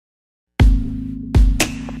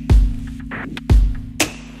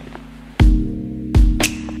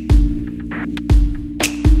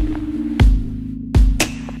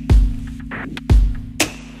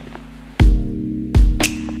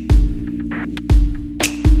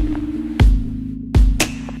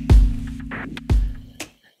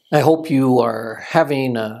I hope you are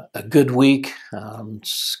having a good week.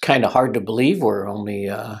 It's kind of hard to believe we're only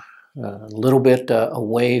a little bit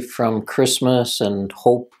away from Christmas, and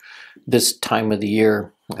hope this time of the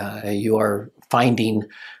year you are finding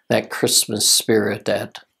that Christmas spirit,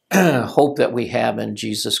 that hope that we have in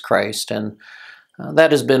Jesus Christ. And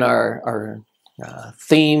that has been our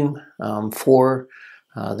theme for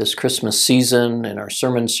this Christmas season in our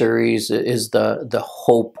sermon series, is the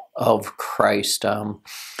hope of Christ.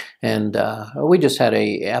 And we just had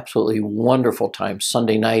a absolutely wonderful time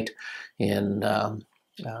Sunday night in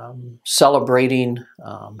celebrating,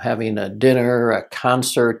 having a dinner, a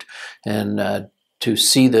concert, and to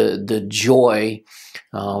see the joy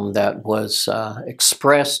that was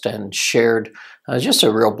expressed and shared. Just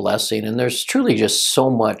a real blessing. And there's truly just so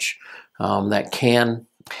much that can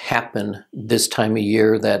happen this time of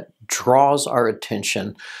year that draws our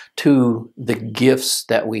attention to the gifts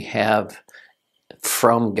that we have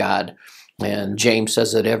from God. And James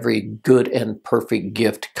says that every good and perfect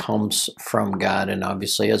gift comes from God. And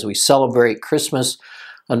obviously, as we celebrate Christmas,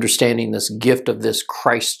 understanding this gift of this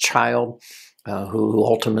Christ child who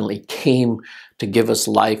ultimately came to give us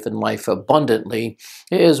life and life abundantly,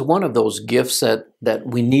 is one of those gifts that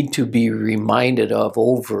we need to be reminded of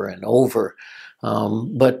over and over.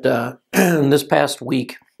 But this past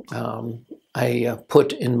week, I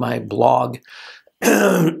put in my blog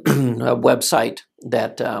a website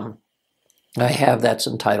that I have that's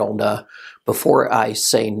entitled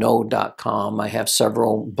beforeisayno.com. I have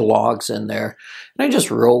several blogs in there, and I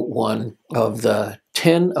just wrote one of the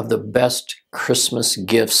 10 of the best Christmas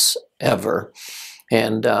gifts ever.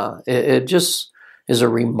 And it just is a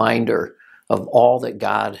reminder of all that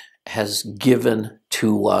God has given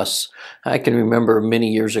to us. I can remember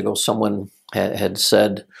many years ago someone had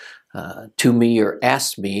said to me, or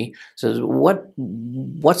asked me, says,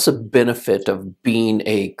 what's the benefit of being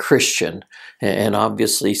a Christian? And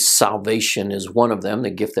obviously salvation is one of them, the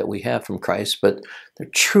gift that we have from Christ, but there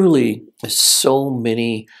truly is so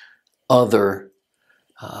many other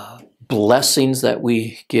blessings that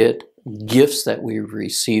we get, gifts that we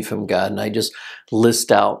receive from God. And I just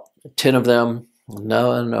list out 10 of them,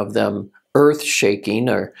 none of them earth-shaking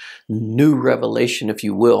or new revelation, if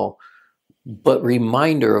you will, but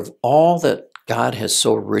reminder of all that God has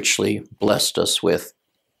so richly blessed us with.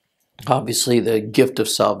 Obviously, the gift of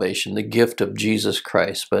salvation, the gift of Jesus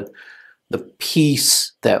Christ, but the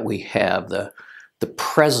peace that we have, the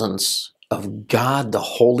presence of God, the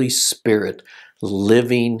Holy Spirit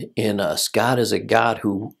living in us. God is a God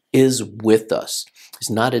who is with us. He's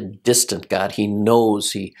not a distant God. He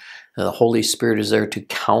knows. The Holy Spirit is there to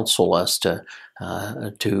counsel us, to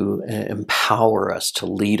empower us, to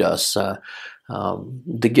lead us.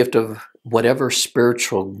 The gift of whatever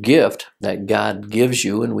spiritual gift that God gives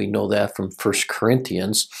you, and we know that from 1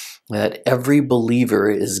 Corinthians, that every believer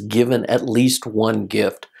is given at least one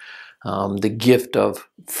gift. The gift of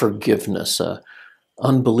forgiveness, an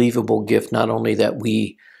unbelievable gift, not only that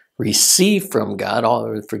we receive from God,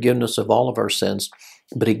 the forgiveness of all of our sins,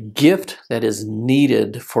 but a gift that is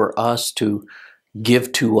needed for us to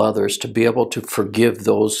give to others, to be able to forgive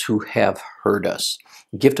those who have hurt us.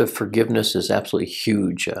 The gift of forgiveness is absolutely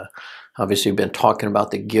huge. Obviously, we've been talking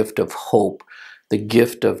about the gift of hope, the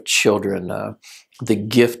gift of children, the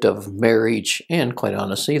gift of marriage, and quite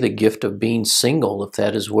honestly, the gift of being single, if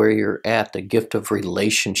that is where you're at, the gift of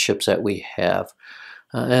relationships that we have,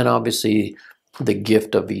 and obviously the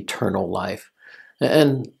gift of eternal life.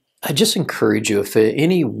 And I just encourage you, if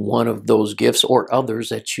any one of those gifts or others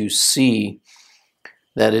that you see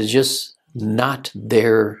that is just not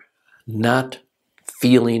there, not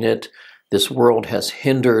feeling it, this world has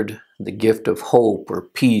hindered the gift of hope or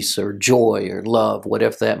peace or joy or love,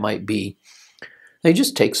 whatever that might be, they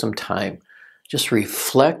just take some time. Just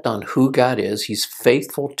reflect on who God is. He's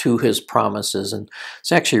faithful to His promises. And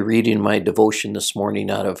it's actually reading my devotion this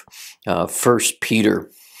morning out of 1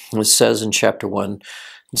 Peter. It says in chapter 1,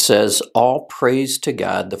 it says, "All praise to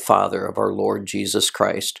God, the Father of our Lord Jesus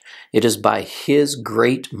Christ. It is by His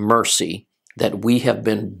great mercy that we have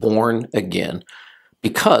been born again,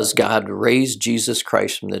 because God raised Jesus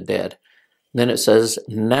Christ from the dead." Then it says,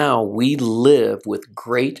 "Now we live with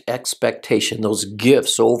great expectation," those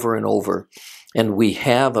gifts over and over, "and we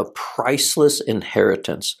have a priceless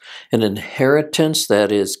inheritance, an inheritance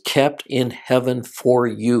that is kept in heaven for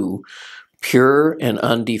you, pure and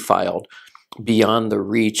undefiled, beyond the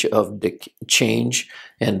reach of change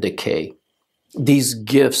and decay." These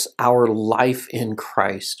gifts, our life in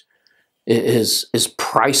Christ, is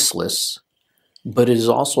priceless, but it is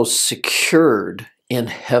also secured in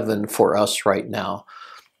heaven for us right now.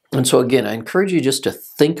 And so again, I encourage you just to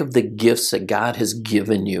think of the gifts that God has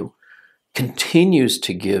given you, continues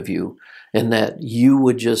to give you, and that you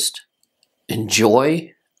would just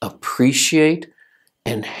enjoy, appreciate,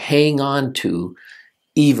 and hang on to,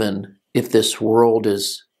 even if this world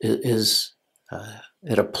is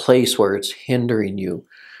at a place where it's hindering you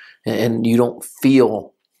and you don't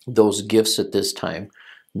feel those gifts at this time.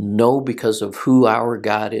 Know, because of who our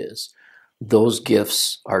God is, those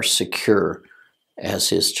gifts are secure as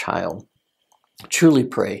His child. Truly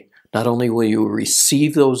pray, not only will you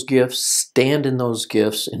receive those gifts, stand in those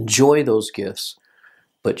gifts, enjoy those gifts,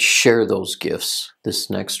 but share those gifts this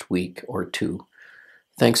next week or two.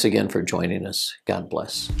 Thanks again for joining us. God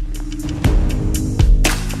bless.